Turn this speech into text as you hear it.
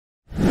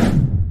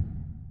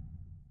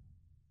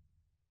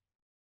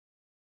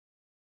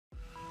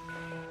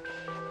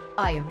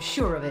I am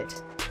sure of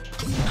it.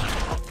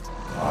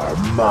 Are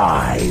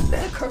mine.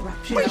 The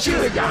corruption of this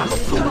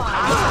place is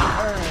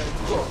mine.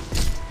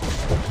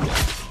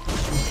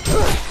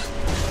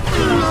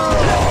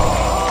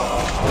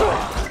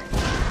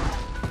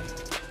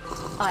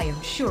 I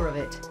am sure of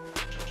it.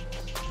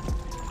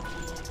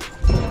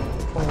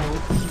 All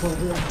evil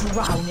will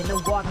drown in the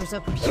waters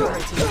of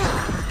purity.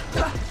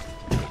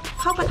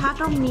 เข้าปะทะ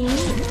ตรงนี้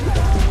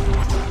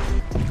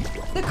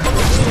The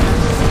corruption of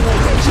this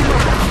place is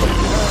mine.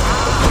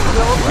 ย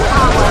ก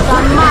ข้าวจา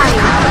นใหม่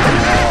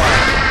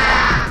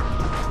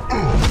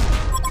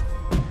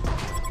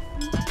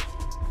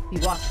Be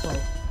watchful.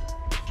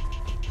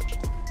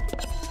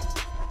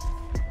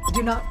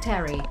 Do not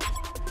tarry.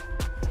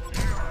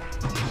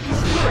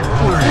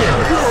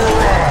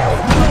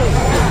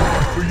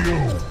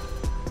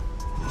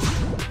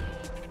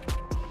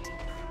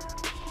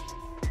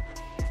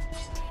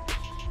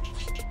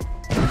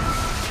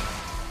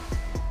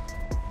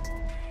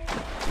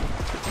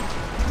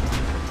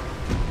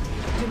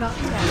 Do not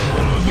tarry.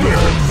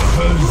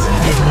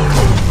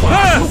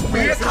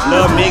 เ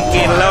ริ่มมีก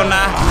ลิ่นแล้วน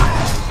ะ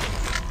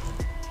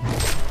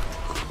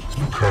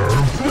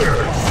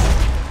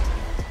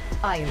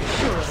I am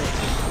sure of it.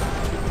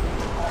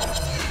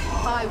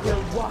 I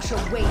will wash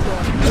away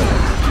your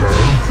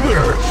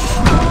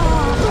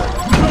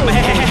แหม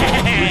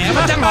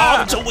มันจะหอม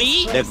ฉุย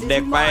เด็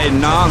กๆไป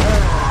น้อง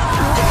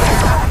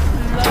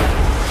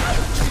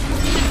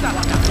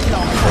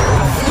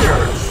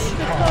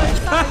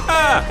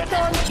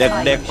เ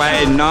ด็กๆไป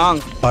น้อง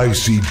I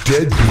see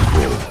dead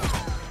people.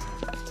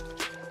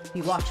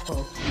 Be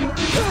watchful.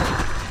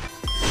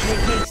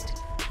 Make haste.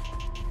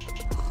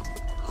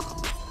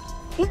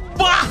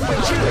 บ้า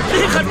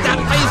นี่ขจัด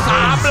ไป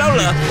3แล้วเห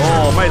รอโอ้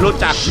ไม่รู้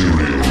จัก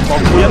บอ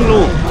กเลี้ยง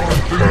ลูก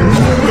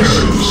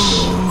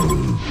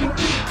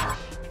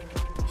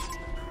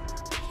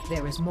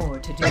There is more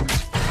to do.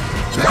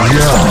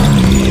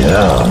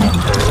 Yum.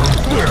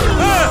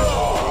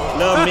 เ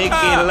ริ่มมี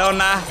กลิ่นแล้ว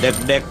นะ เ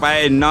ด็กๆไป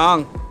น้อง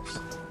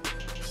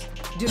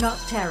Do not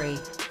tarry.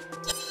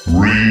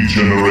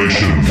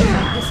 Regeneration.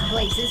 This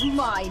place is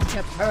mine to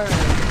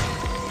purge.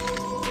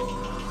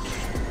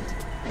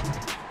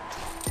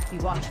 Be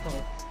watchful.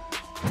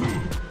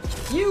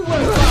 You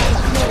will find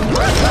no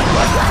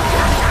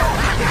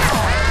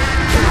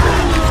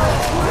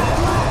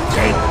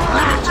Take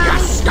that, you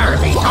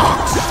scurvy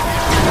dogs.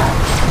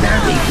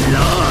 There be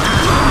blood.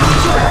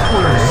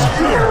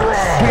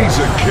 Piece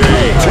of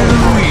cake. Too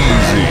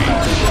easy.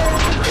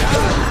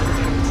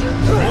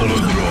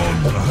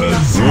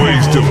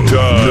 Waste of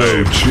time. No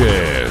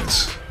chance.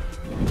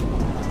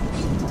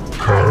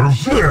 Curve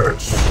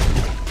this.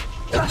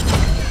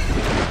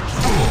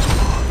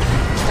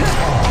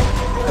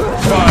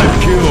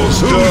 5 kills.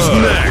 Who's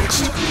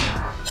next?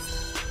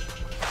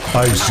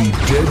 I see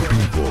dead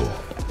people.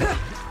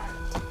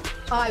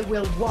 I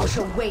will wash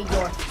away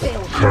your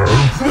filth.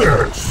 Curve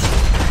this.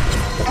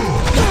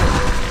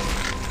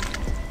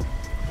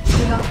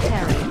 Do not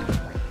tarry.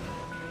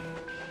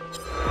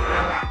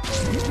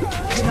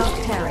 Do not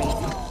tarry.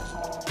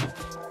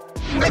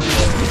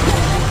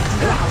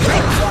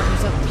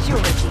 Waters of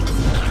purity.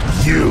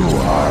 You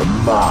are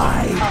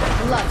mine.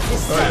 Blood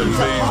descends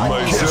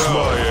upon you. Kiss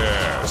my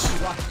ass. Be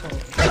watchful.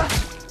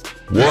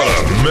 What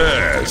a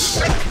mess.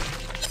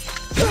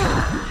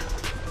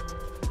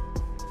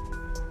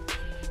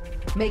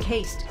 Make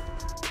haste.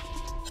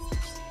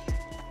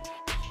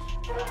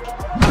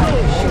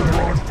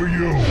 For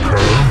you.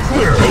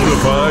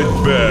 Bonafide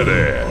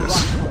badass.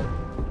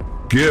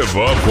 Give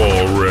up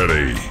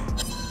already.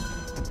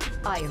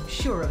 I am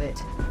sure of it.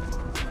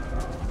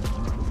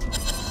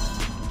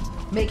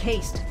 Make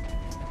haste.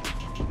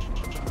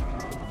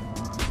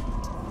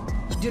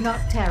 Do not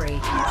tarry.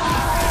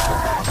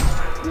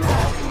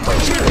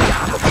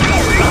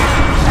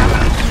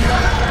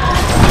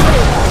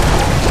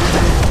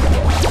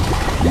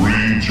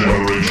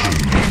 Regeneration.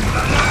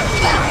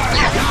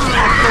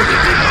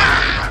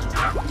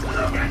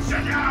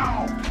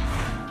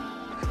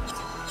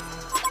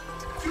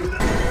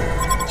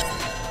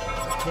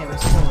 There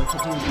is more to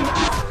do.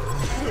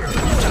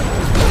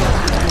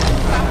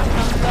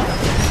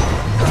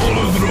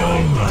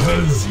 Holodron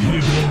has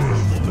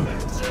evolved.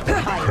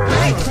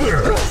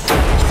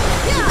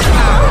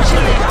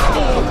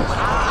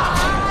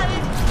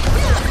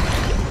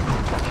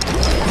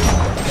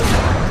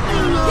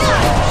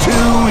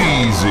 Too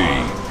easy.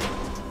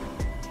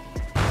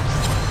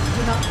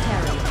 Do not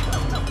tarry.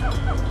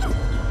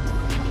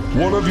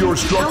 One of your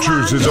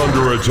structures is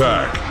under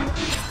attack.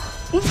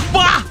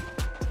 บ้า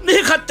นี่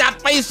ขจัด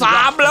ไป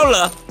3แล้วเหร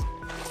อ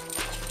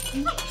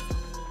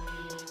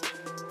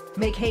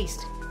Make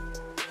haste.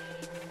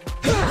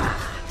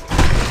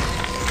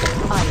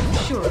 I am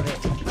sure of it.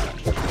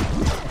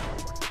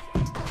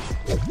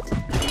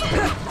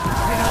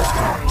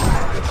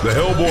 The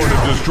Hellborn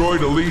have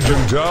destroyed a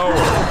Legion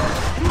tower.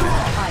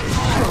 I am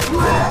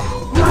sure of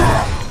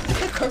it.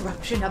 The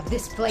corruption of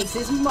this place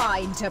is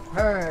mine to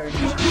purge.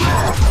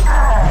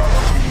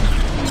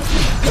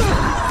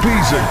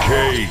 Piece of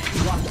cake.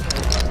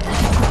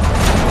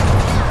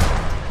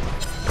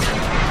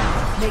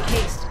 Make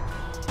haste.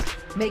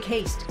 Make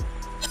haste.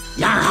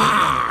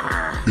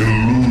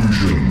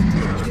 Illusion.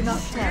 Do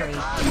not tarry.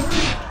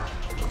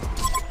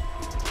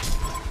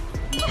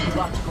 Be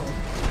watchful.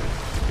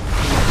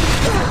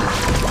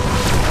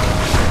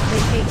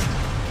 Make haste.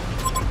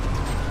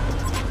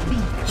 Be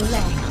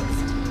cleansed.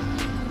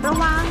 ระ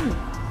วัง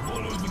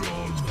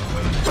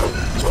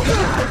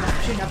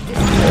Corruption of this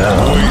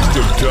Waste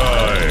of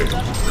time.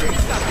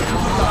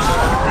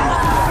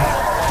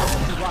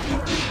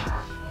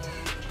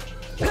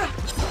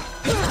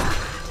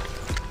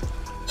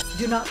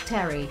 Do not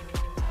tarry.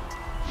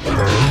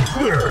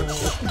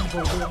 This.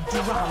 Evil will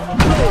drown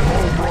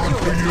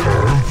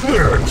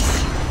This.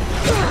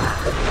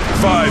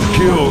 5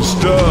 kill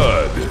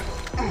stud.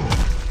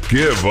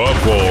 Give up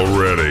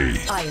already.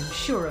 I am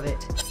sure of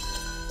it.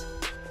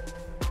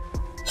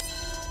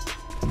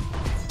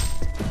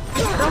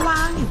 ระ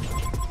วัง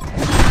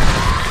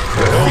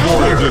The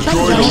Hellborn have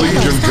destroyed the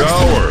Legion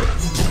Tower.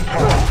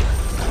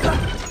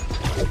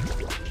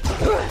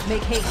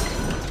 Make haste.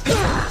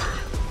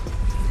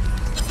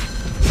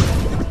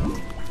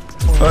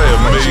 I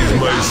amaze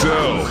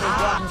myself.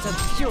 Waters of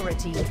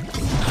purity.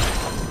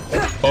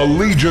 A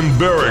Legion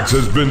barracks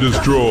has been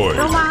destroyed.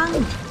 ระวัง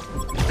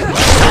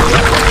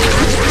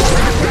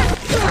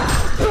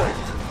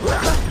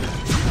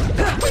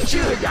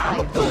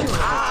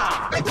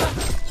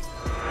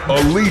A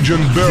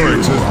Legion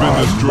barracks has been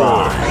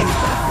destroyed.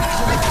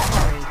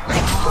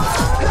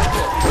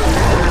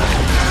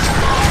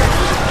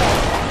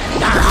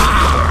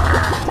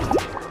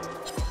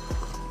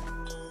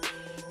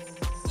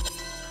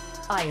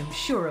 I am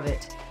sure of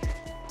it.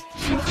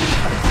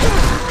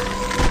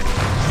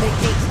 Make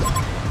haste.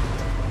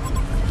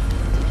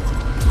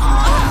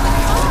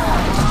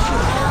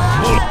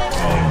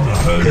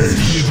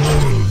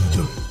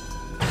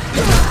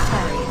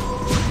 Tarry.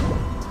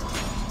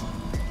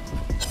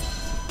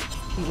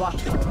 Be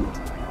watchful.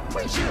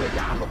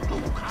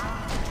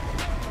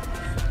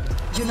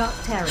 Do not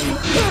tarry.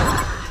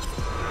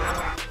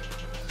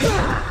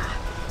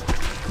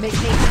 Make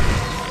haste.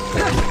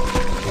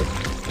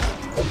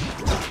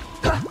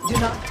 Do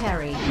not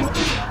tarry.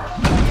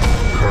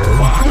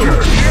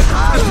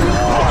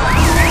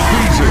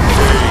 Piece of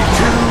cake,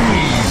 too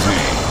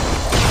easy.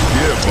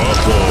 Give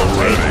up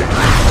already.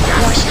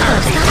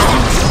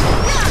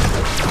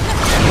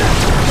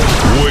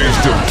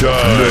 Waste of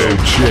time. No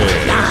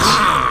chance.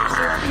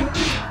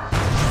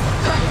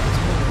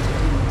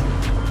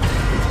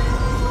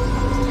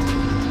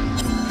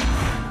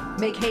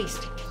 Make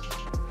haste.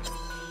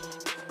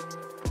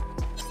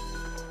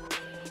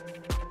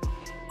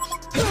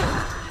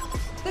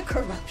 The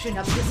corruption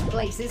of this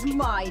place is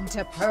mine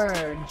to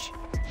purge.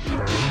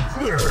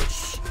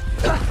 This.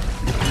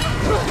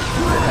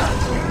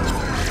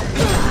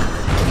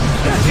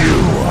 You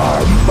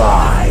are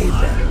mine.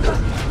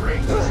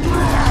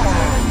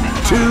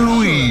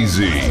 Too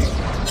easy.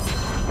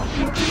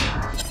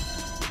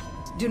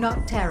 Do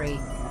not tarry.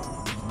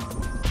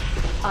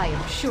 I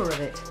am sure of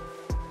it.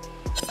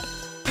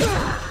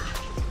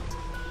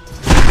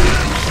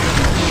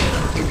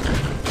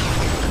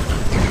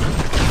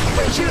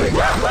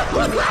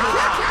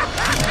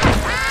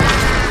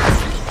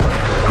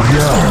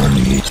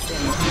 Yummy.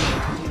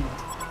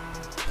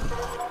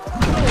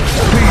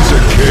 Piece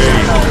of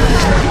cake.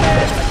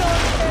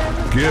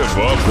 Give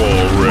up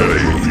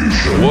already.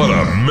 What a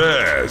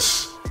mess.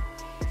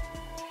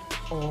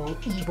 All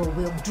evil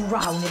will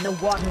drown in the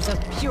waters of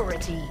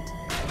purity.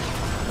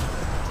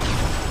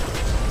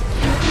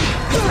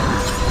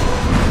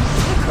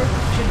 The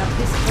corruption of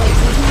this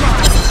place is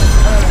mine to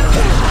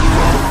purge.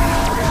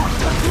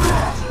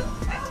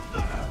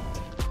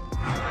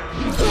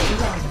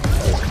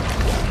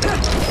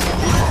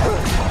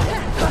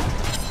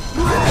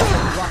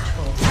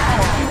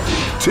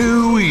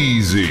 Too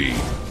easy.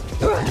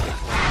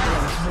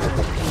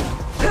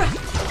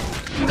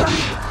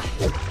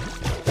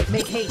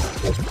 Make haste.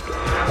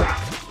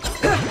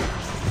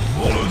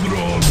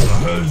 Volodron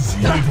has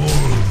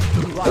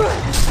evolved.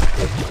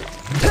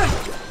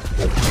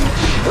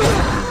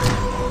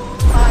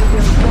 I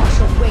will wash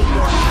away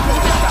your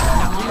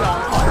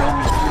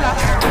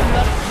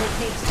Make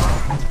haste.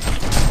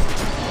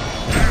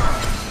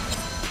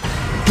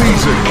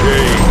 Piece of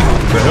cake.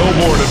 The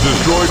Hellborn have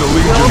destroyed the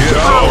Legion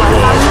Tower.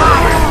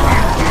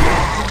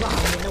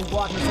 Drown in the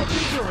waters of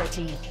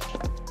purity.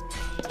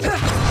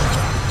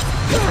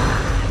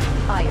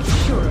 I am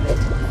sure of it.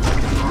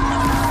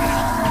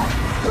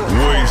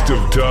 Waste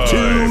of time.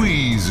 Too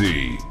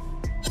easy.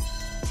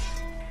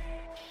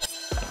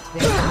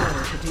 There's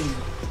more to do.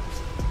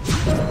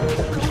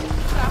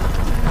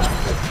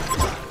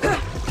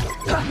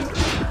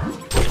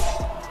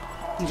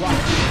 You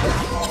watch.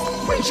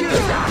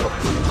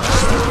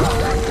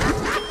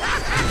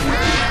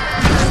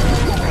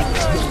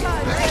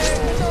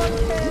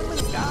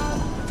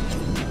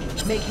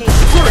 Make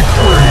haste.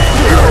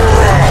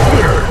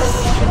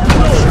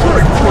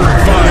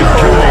 5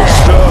 kill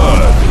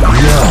stud.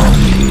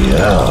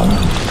 Yum.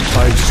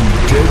 I see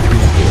dead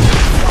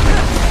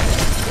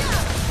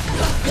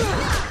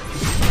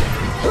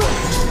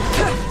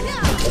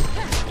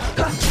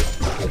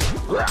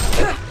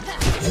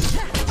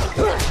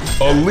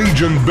A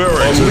Legion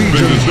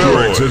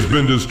barracks has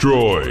been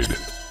destroyed.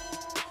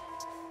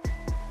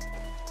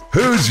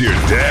 Who's your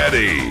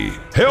daddy?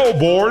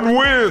 Hellborn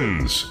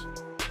wins!